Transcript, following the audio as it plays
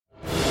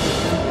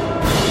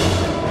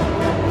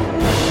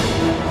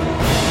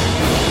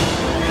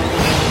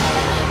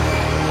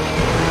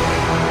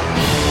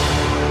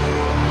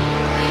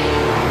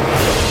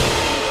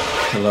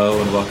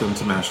and welcome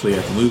to Mashley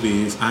at the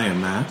Movies. I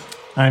am Matt.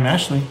 I'm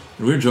Ashley.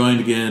 And we're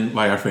joined again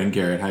by our friend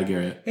Garrett. Hi,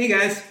 Garrett. Hey,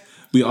 guys.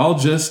 We all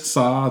just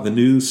saw the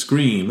new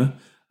Scream.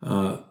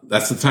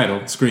 That's the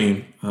title,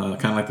 Scream,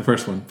 kind of like the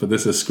first one. But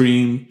this is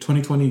Scream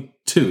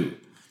 2022.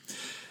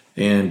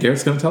 And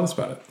Garrett's going to tell us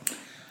about it.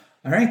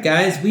 All right,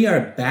 guys. We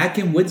are back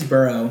in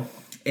Woodsboro.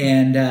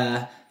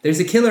 And there's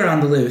a killer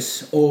on the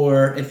loose.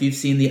 Or if you've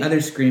seen the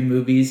other Scream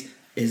movies,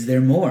 is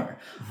there more?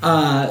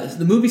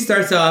 The movie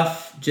starts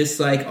off just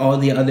like all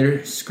the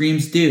other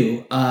Screams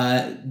do.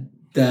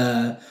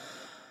 There's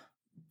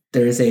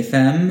a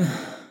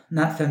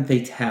not femme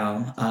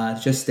fatale,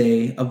 just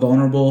a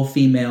vulnerable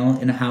female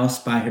in a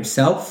house by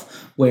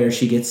herself where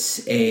she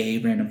gets a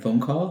random phone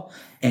call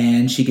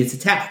and she gets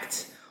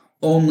attacked.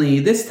 Only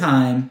this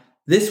time,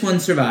 this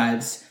one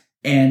survives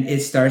and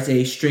it starts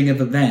a string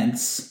of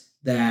events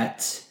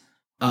that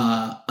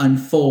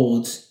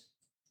unfolds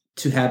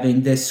to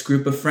having this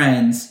group of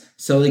friends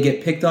slowly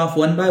get picked off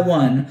one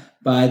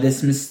by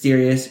this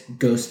mysterious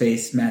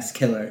Ghostface mass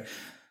killer.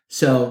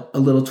 So, a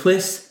little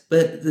twist,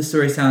 but the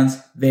story sounds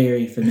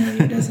very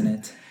familiar, doesn't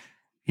it?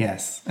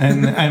 Yes,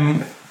 and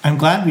I'm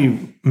glad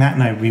Matt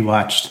and I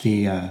rewatched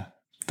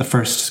the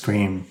first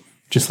Scream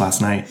just last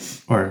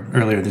night or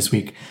earlier this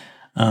week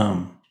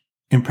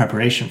in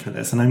preparation for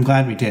this, and I'm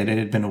glad we did. It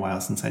had been a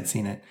while since I'd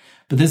seen it,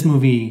 but this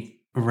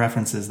movie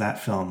references that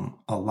film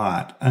a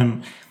lot.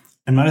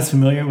 I'm not as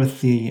familiar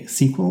with the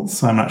sequels,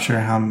 so I'm not sure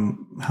how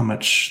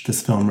much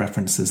this film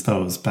references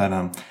those,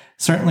 but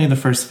certainly the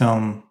first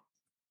film.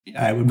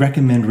 I would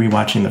recommend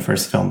rewatching the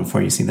first film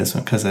before you see this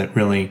one because it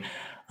really,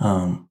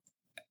 I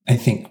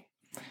think,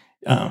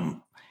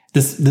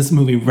 this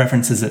movie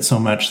references it so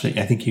much that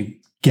I think you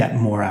get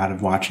more out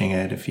of watching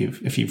it if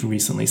you've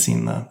recently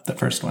seen the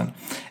first one.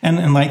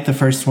 And like the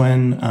first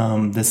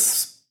one,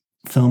 this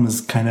film is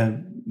kind of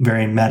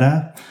very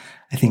meta.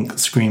 I think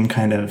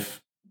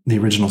the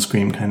original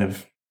Scream kind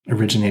of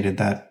originated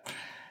that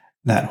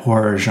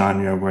horror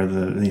genre where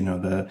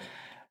the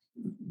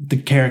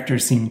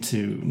characters seem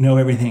to know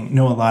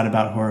a lot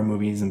about horror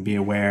movies and be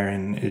aware,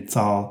 and it's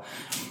all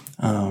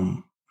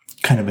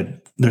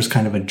there's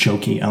kind of a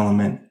jokey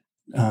element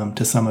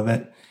to some of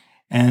it,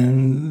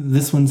 and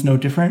this one's no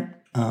different.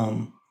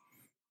 I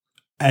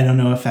don't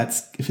know if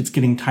it's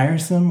getting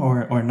tiresome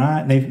or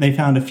not. They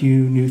found a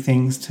few new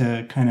things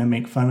to kind of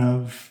make fun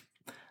of.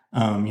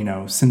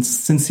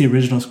 Since the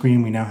original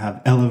Scream, we now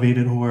have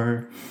elevated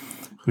horror,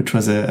 which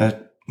was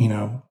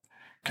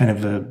kind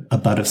of a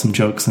butt of some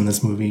jokes in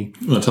this movie.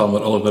 You want to tell them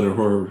what elevated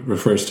horror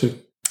refers to?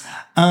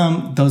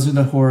 Those are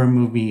the horror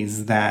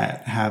movies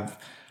that have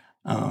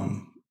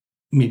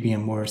maybe a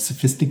more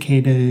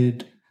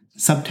sophisticated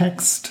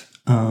subtext.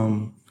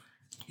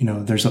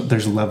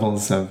 There's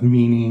levels of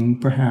meaning,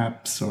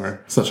 perhaps,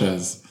 or such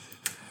as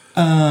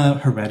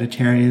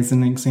Hereditary is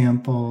an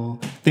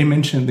example. They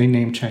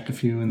name check a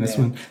few in this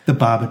one. The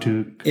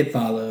Babadook. It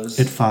Follows.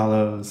 It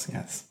Follows.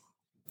 Yes.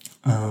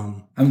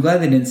 I'm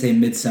glad they didn't say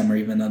Midsummer,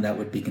 even though that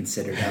would be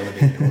considered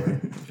elevated horror.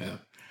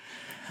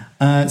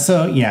 Yeah.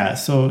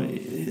 So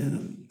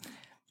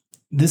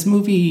this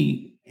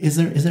movie is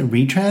a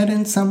retread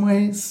in some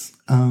ways,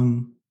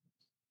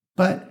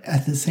 but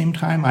at the same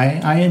time,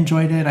 I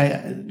enjoyed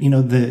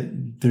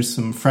it. There's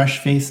some fresh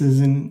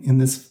faces in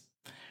this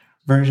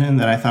version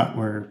that I thought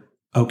were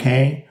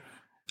okay.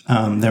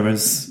 There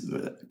was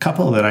a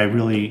couple that I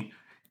really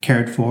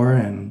cared for,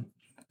 and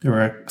there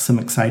were some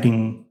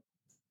exciting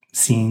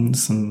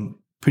scenes, some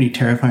pretty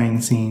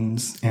terrifying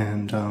scenes,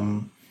 and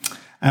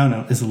I don't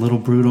know, it's a little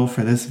brutal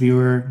for this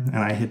viewer, and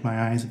I hid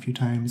my eyes a few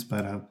times,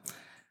 but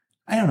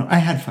I don't know, I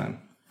had fun.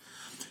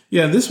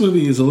 Yeah, this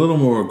movie is a little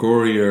more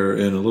gorier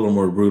and a little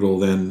more brutal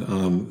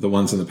than the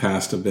ones in the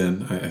past have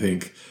been, I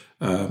think,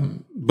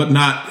 but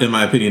not, in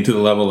my opinion, to the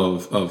level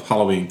of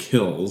Halloween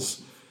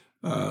Kills,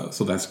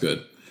 so that's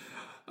good.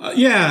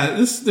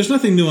 There's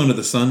nothing new under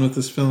the sun with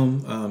this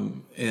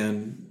film,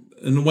 and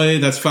in a way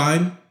that's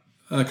fine.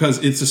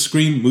 Because it's a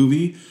Scream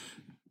movie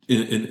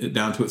in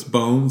down to its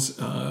bones,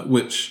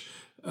 which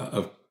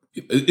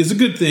is a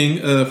good thing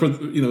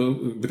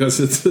because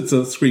it's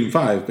a Scream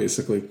 5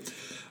 basically.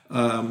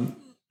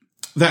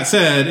 That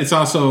said, it's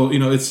also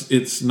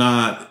it's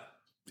not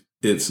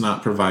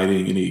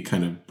providing any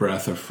kind of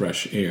breath of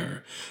fresh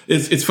air.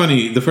 It's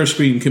funny. The first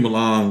Scream came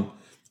along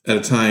at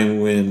a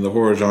time when the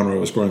horror genre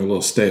was growing a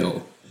little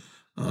stale,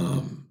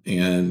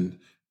 and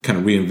kind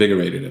of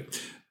reinvigorated it.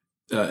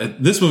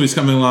 This movie's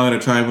coming along at a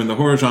time when the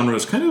horror genre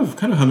is kind of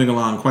humming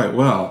along quite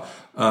well,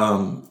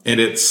 and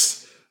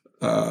it's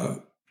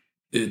kind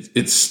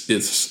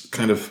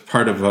of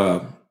part of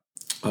a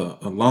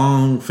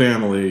long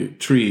family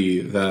tree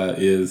that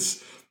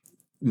is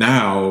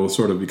now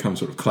sort of become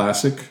sort of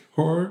classic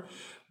horror,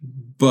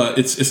 but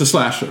it's a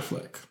slasher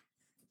flick.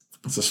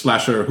 It's a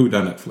slasher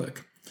whodunit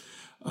flick,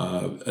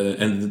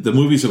 and the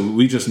movies that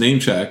we just name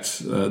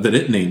checks like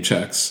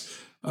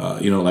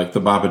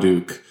The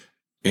Babadook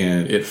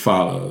and It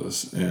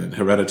Follows and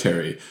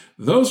Hereditary.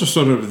 Those are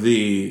sort of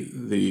the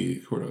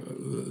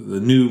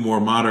new,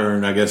 more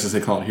modern, I guess as they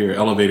call it here,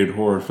 elevated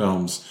horror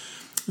films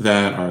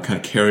that are kind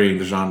of carrying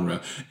the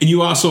genre. And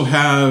you also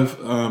have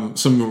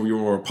some of your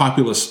more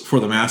populist for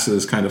the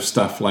masses kind of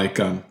stuff like,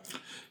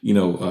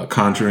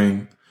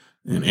 Conjuring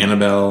and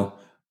Annabelle,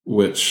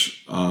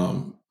 which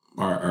are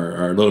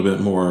a little bit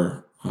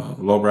more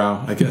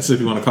lowbrow, I guess, if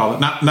you want to call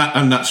it.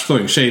 I'm not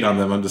throwing shade on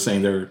them. I'm just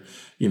saying they're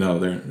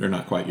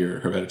not quite your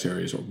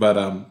Hereditaries.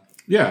 But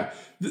yeah.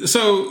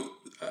 So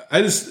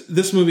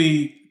this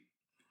movie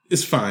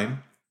is fine.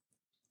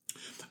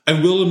 I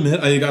will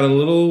admit I got a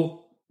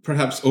little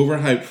perhaps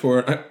overhyped for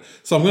it.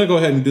 So I'm going to go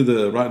ahead and do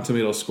the Rotten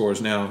Tomatoes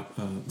scores now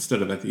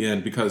instead of at the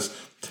end, because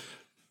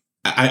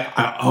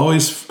I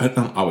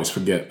don't always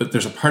forget, but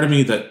there's a part of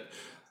me that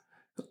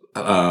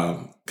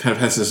kind of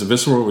has this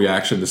visceral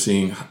reaction to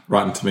seeing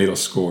Rotten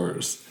Tomatoes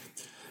scores.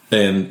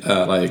 And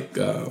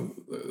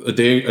a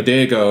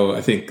day ago,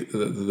 I think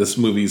this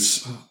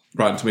movie's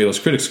Rotten Tomatoes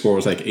critic score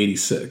was like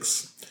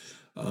 86.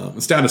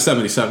 It's down to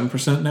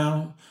 77%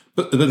 now.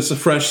 But it's a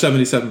fresh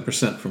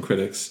 77% from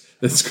critics.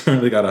 It's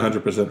currently got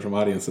 100% from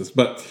audiences.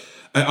 But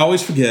I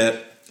always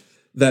forget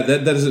that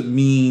doesn't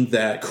mean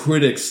that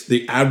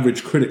the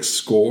average critic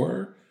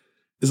score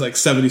is like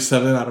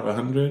 77 out of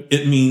 100.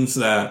 It means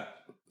that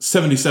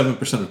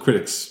 77% of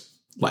critics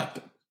liked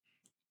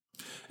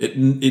it.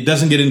 It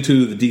doesn't get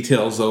into the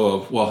details though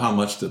of, well, how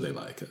much did they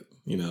like it?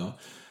 I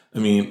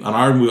mean, on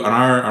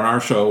our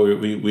show,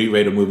 we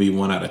rate a movie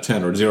 1 out of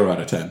 10 or 0 out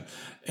of 10,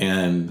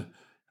 and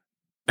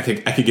I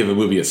could give a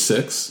movie a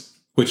 6,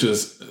 which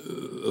is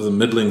a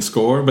middling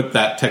score, but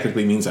that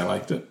technically means I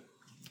liked it.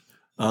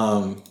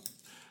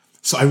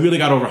 So I really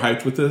got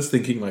overhyped with this,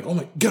 thinking like, oh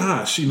my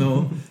gosh,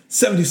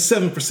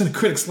 77% of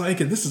critics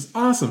like it. This is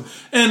awesome.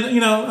 And,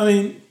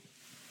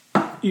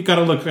 you got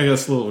to look, I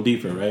guess, a little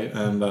deeper, right?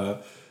 And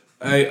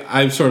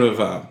I certainly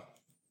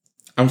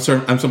am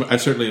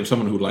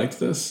someone who liked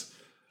this,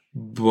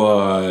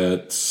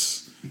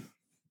 but,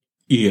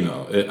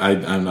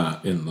 I'm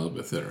not in love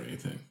with it or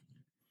anything.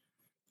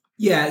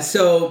 Yeah,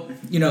 so,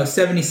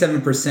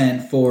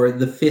 77% for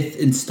the 5th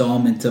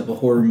installment of a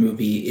horror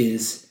movie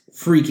is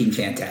freaking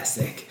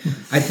fantastic.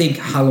 I think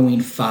Halloween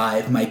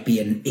 5 might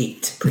be an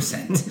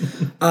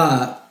 8%.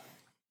 But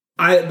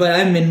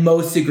I'm in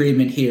most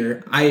agreement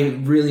here. I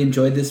really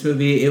enjoyed this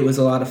movie. It was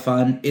a lot of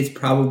fun. It's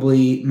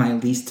probably my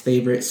least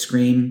favorite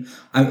Scream.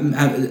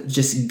 I'm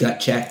just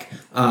gut check.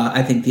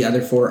 I think the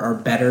other 4 are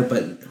better,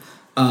 but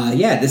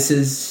this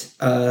is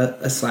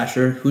a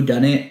slasher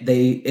whodunit.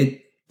 It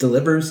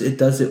delivers, it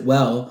does it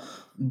well,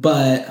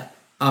 but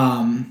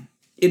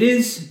it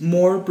is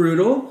more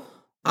brutal.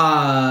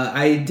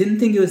 I didn't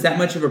think it was that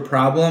much of a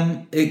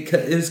problem. It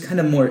was kind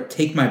of more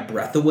take my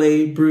breath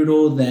away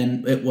brutal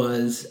than it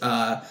was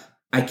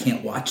I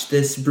can't watch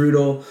this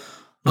brutal.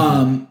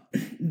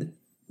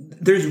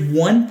 There's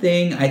one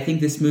thing I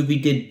think this movie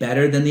did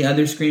better than the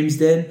other Screams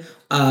did.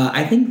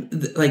 I think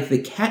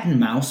the cat and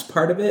mouse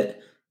part of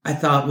it I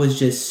thought was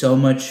just so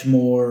much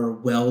more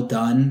well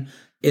done.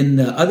 In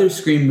the other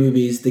Scream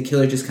movies, the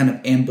killer just kind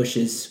of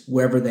ambushes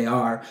wherever they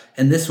are.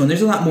 And this one,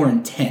 there's a lot more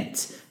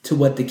intent to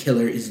what the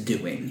killer is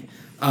doing.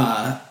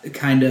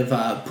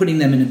 Putting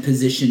them in a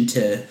position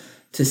to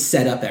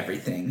set up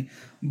everything.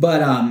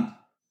 But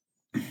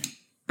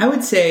I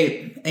would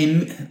say,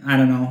 I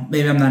don't know,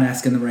 maybe I'm not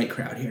asking the right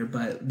crowd here,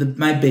 but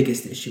my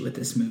biggest issue with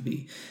this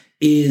movie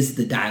is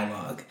the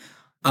dialogue.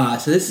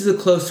 So this is a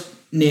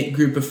close-knit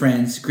group of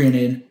friends,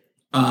 granted,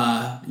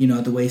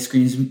 the way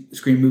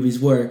Scream movies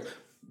work.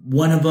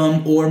 One of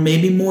them, or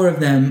maybe more of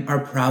them, are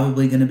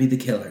probably going to be the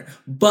killer.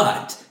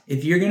 But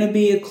if you're going to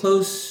be a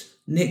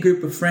close-knit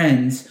group of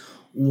friends,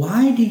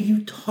 why do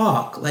you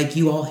talk like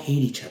you all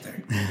hate each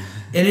other?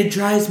 And it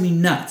drives me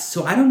nuts.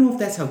 So I don't know if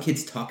that's how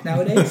kids talk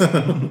nowadays,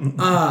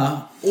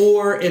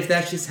 or if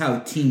that's just how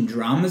teen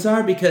dramas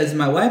are, because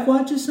my wife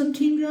watches some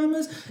teen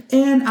dramas,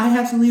 and I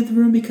have to leave the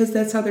room because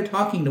that's how they're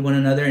talking to one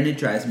another, and it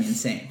drives me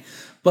insane.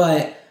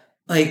 But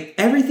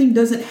everything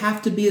doesn't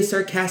have to be a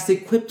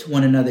sarcastic quip to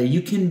one another. You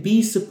can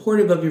be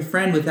supportive of your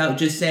friend without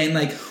just saying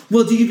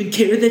well, do you even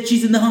care that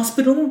she's in the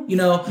hospital?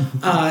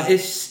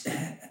 It's,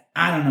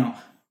 I don't know.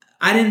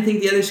 I didn't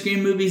think the other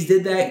Scream movies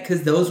did that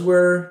because those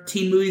were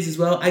teen movies as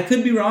well. I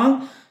could be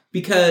wrong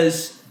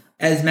because,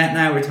 as Matt and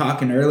I were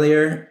talking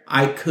earlier,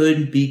 I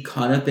could be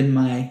caught up in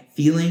my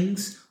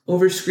feelings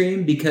over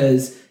Scream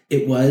because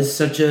it was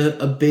such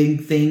a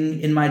big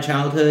thing in my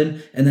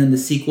childhood. And then the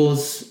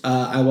sequels,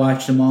 I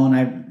watched them all and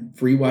I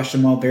rewatched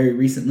them all very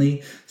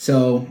recently.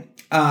 So,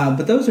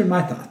 but those are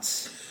my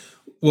thoughts.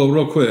 Well,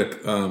 real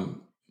quick,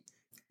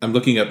 I'm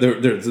looking at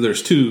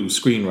there's 2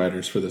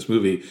 screenwriters for this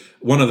movie.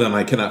 One of them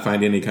I cannot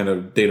find any kind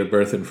of date of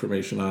birth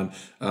information on.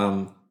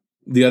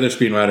 The other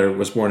screenwriter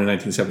was born in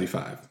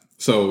 1975.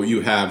 So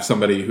you have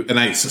somebody who, and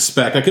I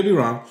suspect, I could be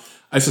wrong,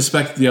 I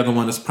suspect the other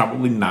one is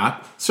probably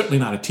certainly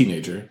not a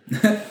teenager,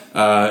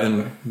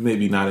 and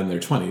maybe not in their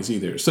 20s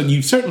either. So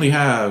you certainly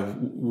have,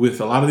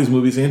 with a lot of these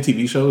movies and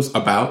TV shows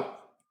about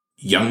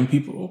young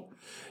people,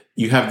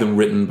 you have them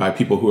written by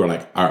people who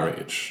are our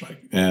age,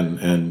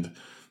 and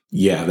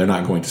yeah, they're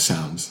not going to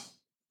sound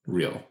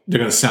real. They're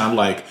going to sound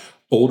like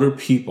older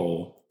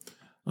people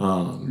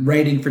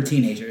writing for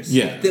teenagers.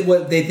 Yeah.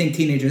 What they think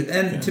teenagers.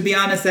 And to be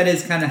honest, that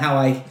is kind of how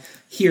I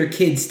hear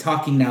kids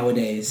talking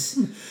nowadays.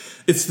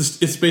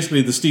 It's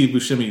basically the Steve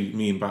Buscemi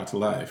meme brought to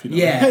life. You know?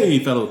 Yeah. Hey,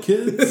 fellow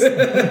kids.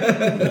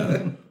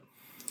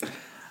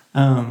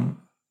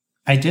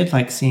 I did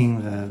like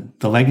seeing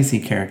the legacy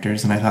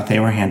characters, and I thought they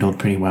were handled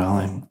pretty well.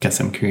 I guess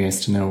I'm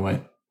curious to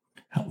know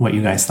what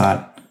you guys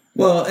thought.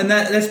 Well, and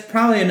that's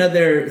probably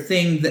another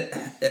thing,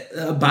 that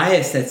a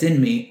bias that's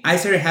in me. I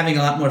started having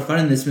a lot more fun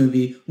in this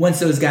movie once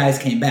those guys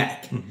came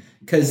back.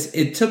 Because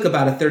it took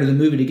about a third of the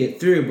movie to get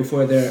through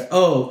before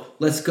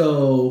let's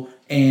go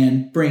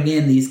and bring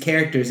in these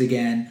characters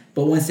again.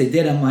 But once they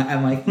did, I'm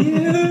like,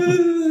 yeah,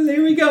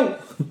 there we go.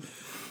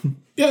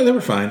 Yeah, they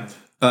were fine.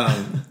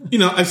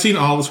 I've seen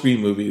all the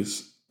Scream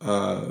movies.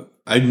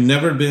 I've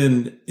never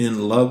been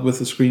in love with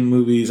the Scream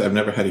movies. I've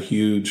never had a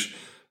huge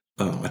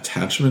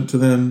attachment to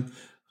them.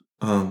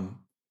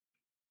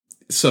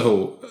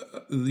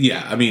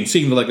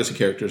 Seeing the legacy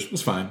characters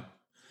was fine.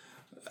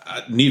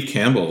 Neve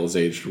Campbell has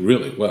aged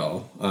really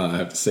well. I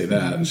have to say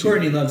that.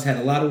 Courtney Love's had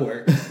a lot of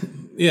work.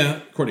 Yeah,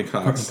 Courtney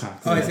Cox. Oh,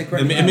 I said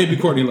Courtney. And maybe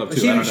Courtney Love too.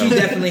 She I don't know. She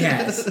definitely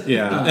has.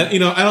 Yeah, I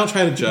don't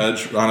try to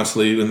judge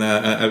honestly. In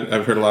that,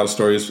 I've heard a lot of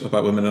stories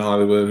about women in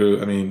Hollywood who,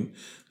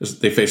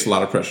 they face a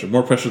lot of pressure,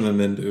 more pressure than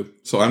men do.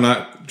 So I'm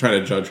not trying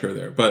to judge her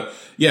there. But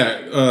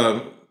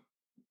yeah,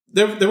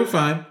 they were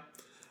fine,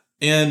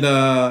 and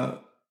that's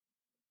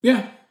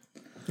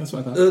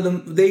what I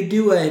thought. They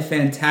do a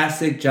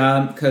fantastic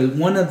job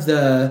because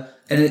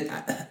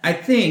I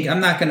think, I'm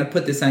not going to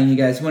put this on you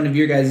guys, one of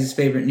your guys'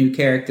 favorite new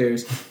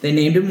characters, they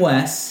named him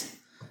Wes,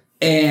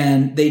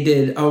 and they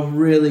did a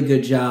really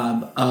good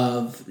job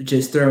of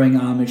just throwing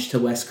homage to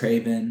Wes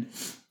Craven.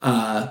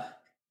 I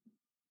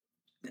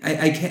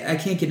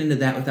can't get into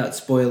that without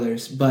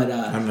spoilers, but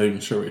I'm not even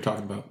sure what you're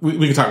talking about.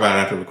 We can talk about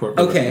it after the record.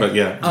 Okay, but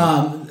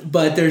yeah.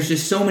 But there's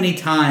just so many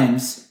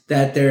times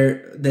that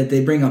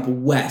they bring up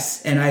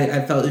Wes, and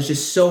I felt it was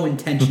just so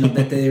intentional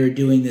that they were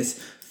doing this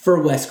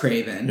for Wes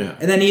Craven. Yeah.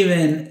 And then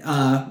even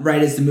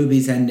right as the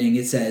movie's ending,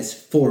 it says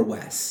for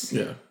Wes.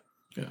 Yeah,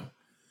 yeah.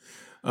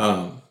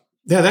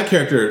 That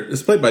character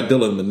is played by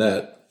Dylan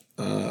Minnette.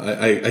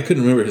 I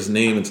couldn't remember his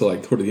name until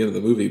toward the end of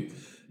the movie.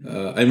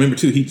 I remember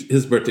too.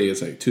 His birthday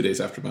is 2 days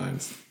after mine,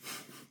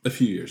 a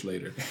few years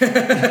later.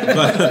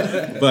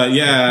 but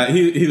yeah,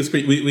 he was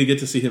great. We get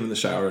to see him in the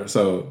shower,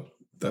 so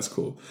that's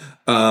cool.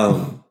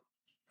 Yeah.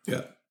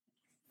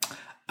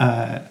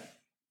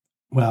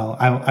 Well,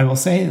 I will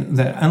say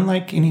that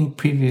unlike any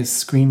previous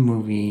Scream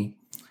movie,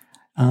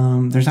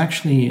 there's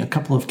actually a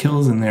couple of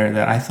kills in there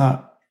that I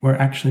thought were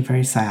actually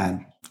very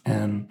sad,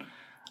 and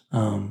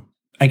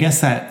I guess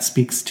that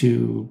speaks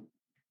to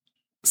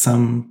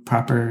some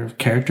proper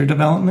character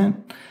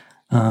development.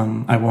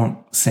 I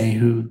won't say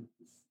who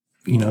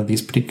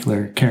these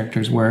particular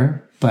characters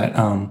were, but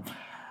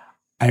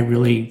I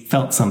really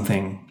felt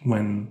something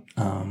when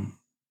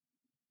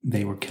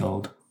they were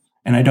killed.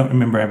 And I don't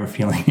remember ever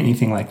feeling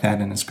anything like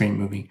that in a Scream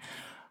movie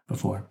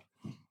before.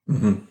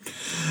 Mm-hmm.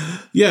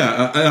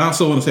 Yeah, I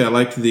also want to say I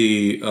liked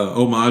the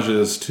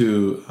homages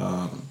to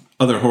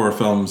other horror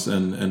films.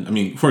 And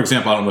for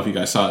example, I don't know if you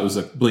guys saw it. It was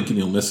Blink and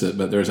You'll Miss It,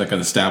 but there's an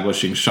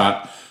establishing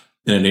shot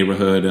in a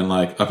neighborhood, and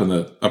up in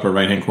the upper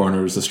right-hand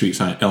corner is the street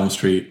sign, Elm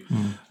Street.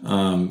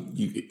 Mm.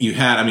 You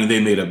had,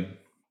 they made a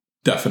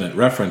definite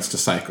reference to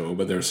Psycho,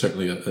 but there's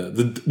certainly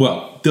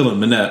Dylan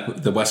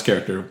Minnette, the West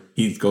character,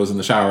 he goes in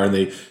the shower and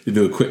they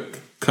do a quick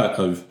cut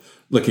of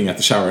looking at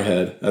the shower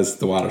head as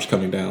the water's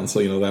coming down.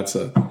 So, that's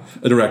a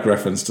direct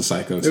reference to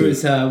Psycho too. There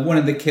was one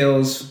of the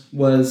kills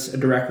was a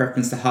direct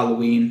reference to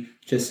Halloween,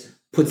 just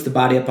puts the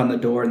body up on the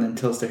door and then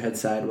tilts their head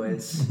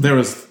sideways. There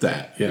was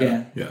that.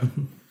 Yeah.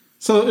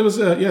 So it was,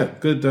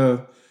 good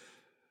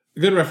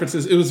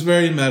references. It was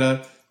very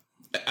meta.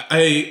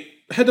 I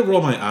had to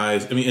roll my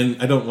eyes. And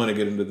I don't want to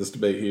get into this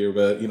debate here,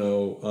 but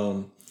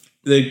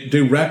they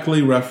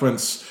directly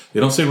reference. They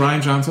don't say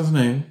Rian Johnson's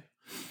name.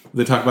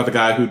 They talk about the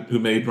guy who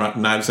made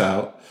Knives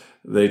Out.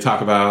 They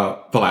talk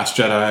about The Last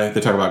Jedi. They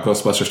talk about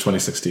Ghostbusters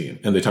 2016,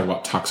 and they talk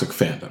about toxic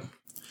fandom.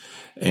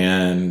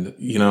 And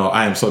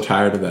I am so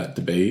tired of that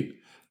debate.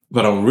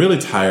 What I'm really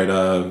tired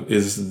of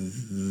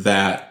is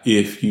that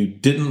if you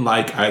didn't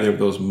like either of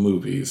those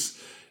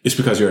movies, it's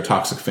because you're a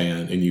toxic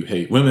fan and you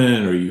hate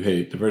women or you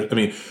hate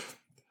diversity.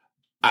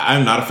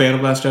 I'm not a fan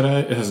of Last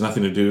Jedi. It has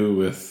nothing to do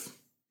with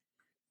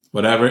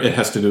whatever. It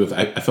has to do with,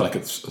 I feel like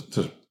it's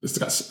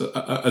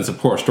a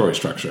poor story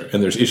structure,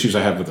 and there's issues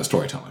I have with the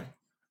storytelling.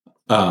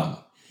 And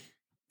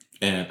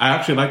I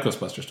actually like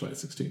Ghostbusters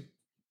 2016.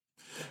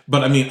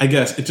 But I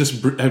guess it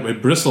just I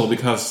bristle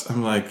because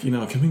I'm like,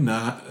 can we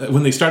not,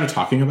 when they started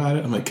talking about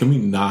it, I'm like, can we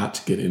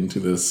not get into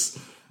this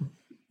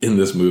in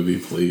this movie,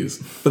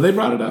 please? But they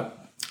brought it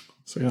up.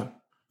 So yeah.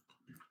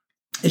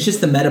 It's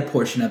just the meta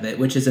portion of it,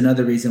 which is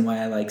another reason why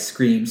I like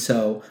Scream.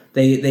 So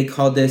they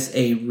called this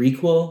a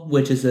requel,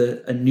 which is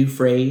a new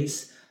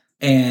phrase.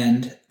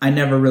 And I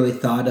never really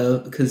thought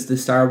of, because the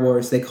Star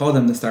Wars, they call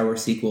them the Star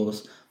Wars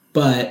sequels,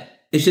 but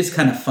it's just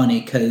kind of funny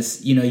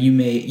because,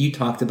 you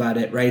talked about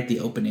it, right? The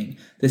opening.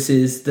 This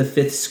is the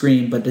 5th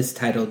Scream, but it's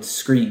titled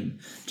Scream.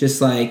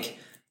 Just like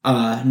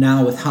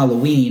now with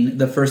Halloween,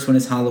 the first one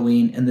is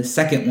Halloween and the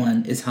second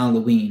one is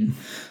Halloween.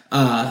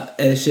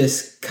 It's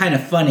just kind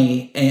of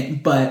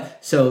funny.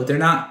 But so they're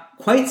not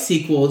quite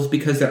sequels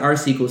because there are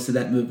sequels to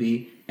that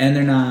movie, and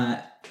they're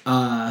not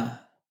a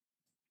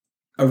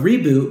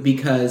reboot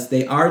because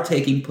they are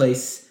taking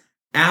place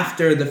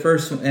after the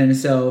first one. And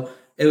so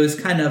it was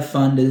kind of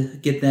fun to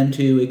get them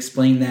to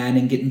explain that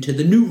and get into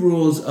the new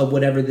rules of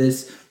whatever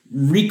this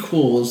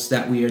requels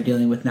that we are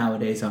dealing with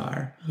nowadays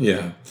are.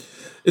 Yeah,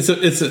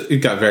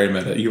 it got very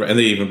meta. You're right. And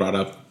they even brought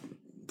up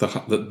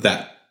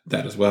that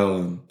as well.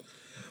 And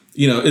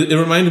it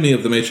reminded me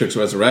of the Matrix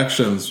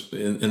Resurrections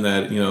in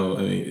that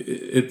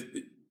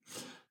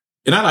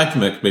and I like to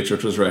make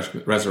Matrix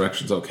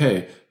Resurrections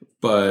okay,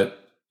 but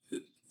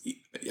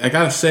I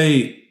gotta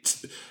say,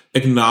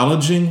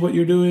 acknowledging what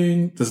you're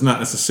doing does not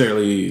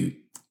necessarily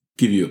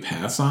give you a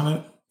pass on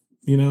it.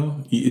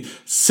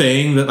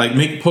 Saying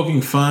that,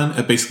 poking fun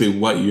at basically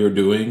what you're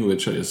doing,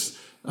 which is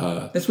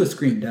that's what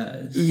Scream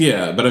does.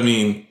 Yeah, but I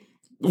mean,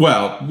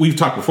 well, we've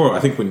talked before. I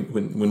think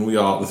when we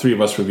all, the three of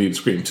us, reviewed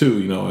Scream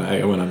 2,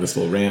 I went on this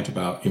little rant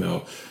about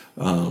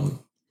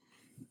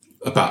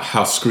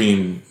how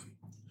Scream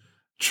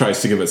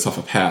tries to give itself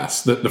a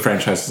pass, the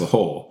franchise as a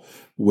whole,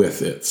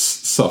 with its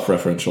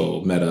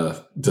self-referential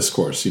meta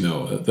discourse,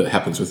 that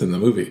happens within the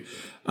movie.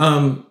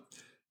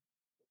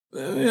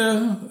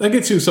 Yeah, that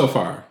gets you so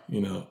far,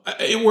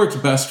 It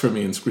worked best for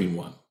me in Scream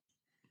 1.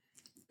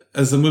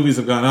 As the movies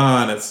have gone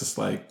on, it's just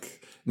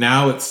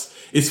now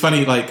it's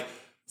funny,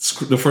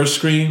 the first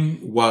Scream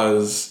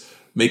was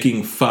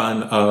making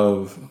fun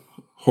of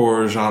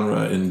horror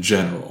genre in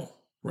general,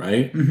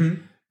 right?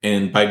 Mm-hmm.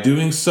 And by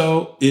doing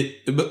so,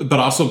 but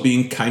also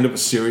being kind of a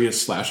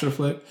serious slasher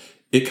flick,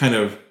 it kind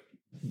of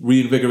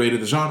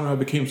reinvigorated the genre,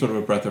 became sort of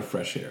a breath of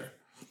fresh air.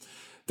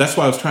 That's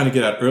why I was trying to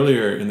get at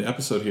earlier in the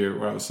episode here,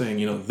 where I was saying,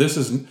 this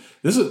is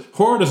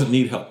horror doesn't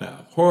need help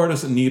now. Horror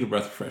doesn't need a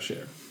breath of fresh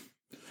air.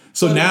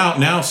 So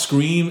now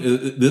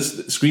Scream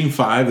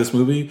 5, this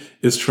movie,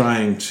 is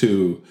trying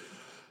to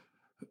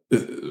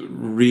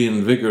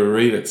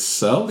reinvigorate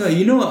itself. No,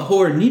 you know what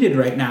horror needed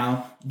right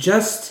now?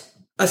 Just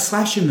a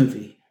slasher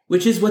movie,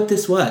 which is what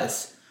this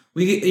was.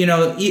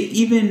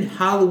 Even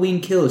Halloween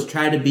Kills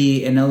tried to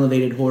be an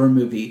elevated horror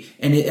movie,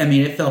 and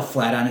it fell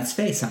flat on its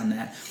face on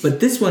that.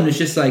 But this one was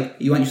just like,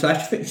 you want your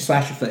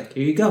slasher flick?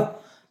 Here you go.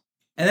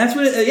 And that's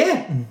what,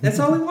 that's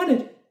all we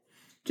wanted.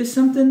 Just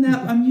something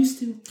that I'm used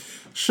to.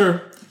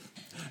 Sure.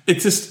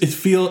 It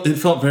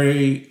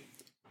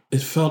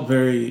felt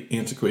very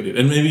antiquated,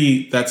 and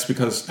maybe that's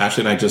because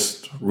Ashley and I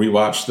just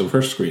rewatched the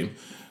first Scream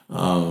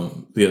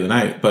the other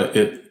night, but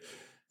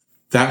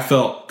that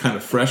felt kind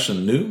of fresh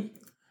and new.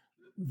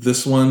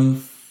 This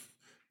one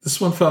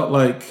felt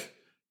like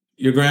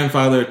your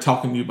grandfather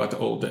talking to you about the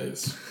old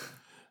days,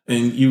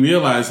 and you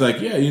realize,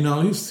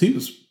 he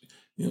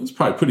was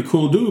probably a pretty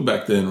cool dude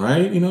back then,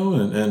 right?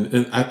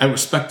 And I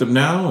respect him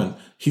now, and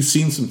he's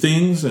seen some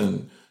things,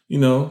 and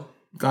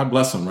God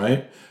bless him,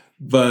 right?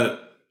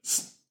 But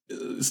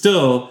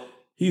still,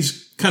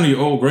 he's kind of your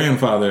old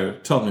grandfather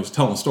telling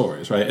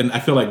stories, right? And I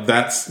feel like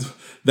that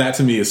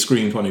to me is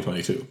Scream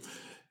 2022.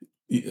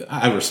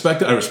 I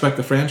respect it. I respect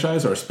the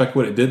franchise. I respect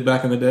what it did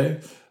back in the day.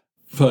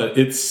 But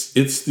it's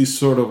the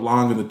sort of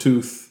long in the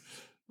tooth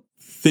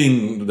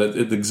thing that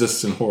it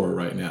exists in horror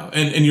right now.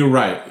 And you're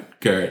right,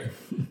 Garrett.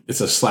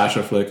 It's a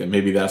slasher flick, and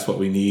maybe that's what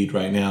we need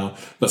right now.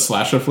 But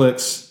slasher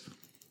flicks,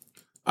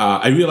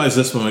 I realized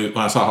this when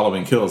I saw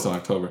Halloween Kills in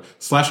October.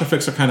 Slasher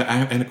flicks are kind of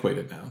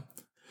antiquated now.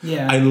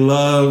 Yeah. I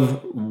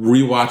love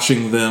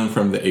rewatching them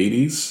from the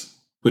 80s,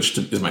 which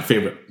is my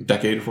favorite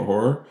decade for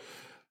horror.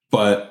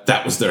 But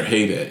that was their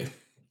heyday.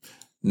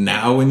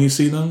 Now when you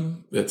see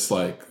them, it's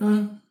like,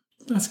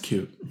 that's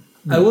cute.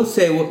 I will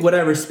say what I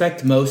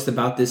respect most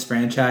about this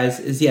franchise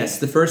is, yes,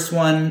 the first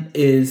one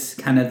is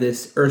kind of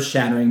this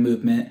earth-shattering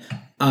movement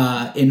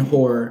in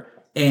horror.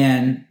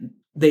 And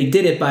they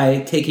did it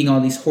by taking all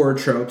these horror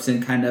tropes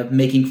and kind of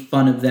making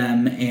fun of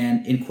them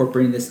and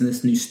incorporating this in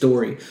this new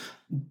story.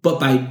 But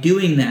by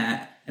doing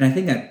that, and I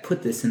think I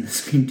put this in the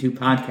Scream 2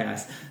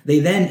 podcast, they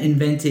then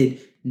invented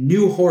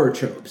new horror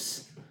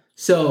tropes.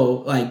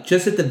 So,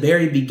 just at the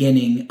very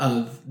beginning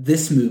of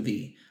this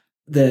movie,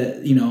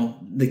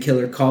 the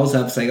killer calls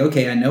up. It's like,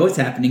 okay, I know what's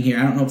happening here.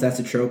 I don't know if that's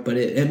a trope, but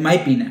it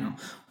might be now.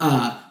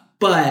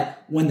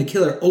 But when the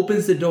killer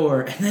opens the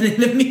door and then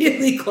it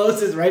immediately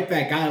closes right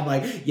back out, I'm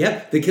like,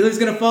 yep, the killer's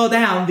going to fall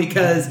down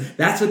because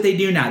that's what they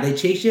do now. They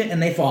chase you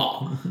and they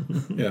fall.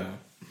 Yeah.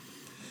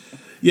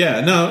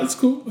 Yeah, no, it's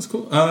cool. It's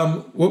cool.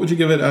 What would you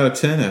give it out of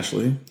 10,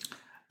 Ashley?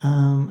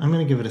 I'm going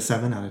to give it a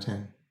 7 out of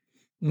 10.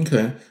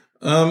 Okay.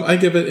 I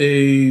give it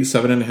a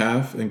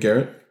 7.5. And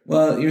Garrett?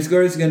 Well, your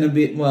score is going to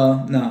be...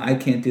 Well, no, I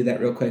can't do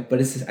that real quick, but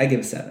I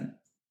give it 7.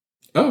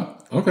 Oh,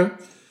 okay.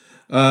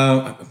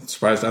 I'm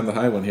surprised I'm the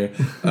high one here.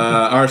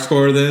 Our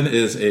score then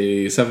is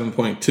a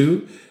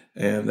 7.2,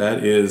 and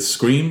that is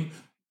Scream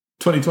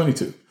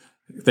 2022.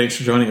 Thanks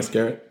for joining us,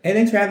 Garrett. Hey,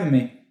 thanks for having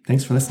me.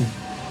 Thanks for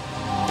listening.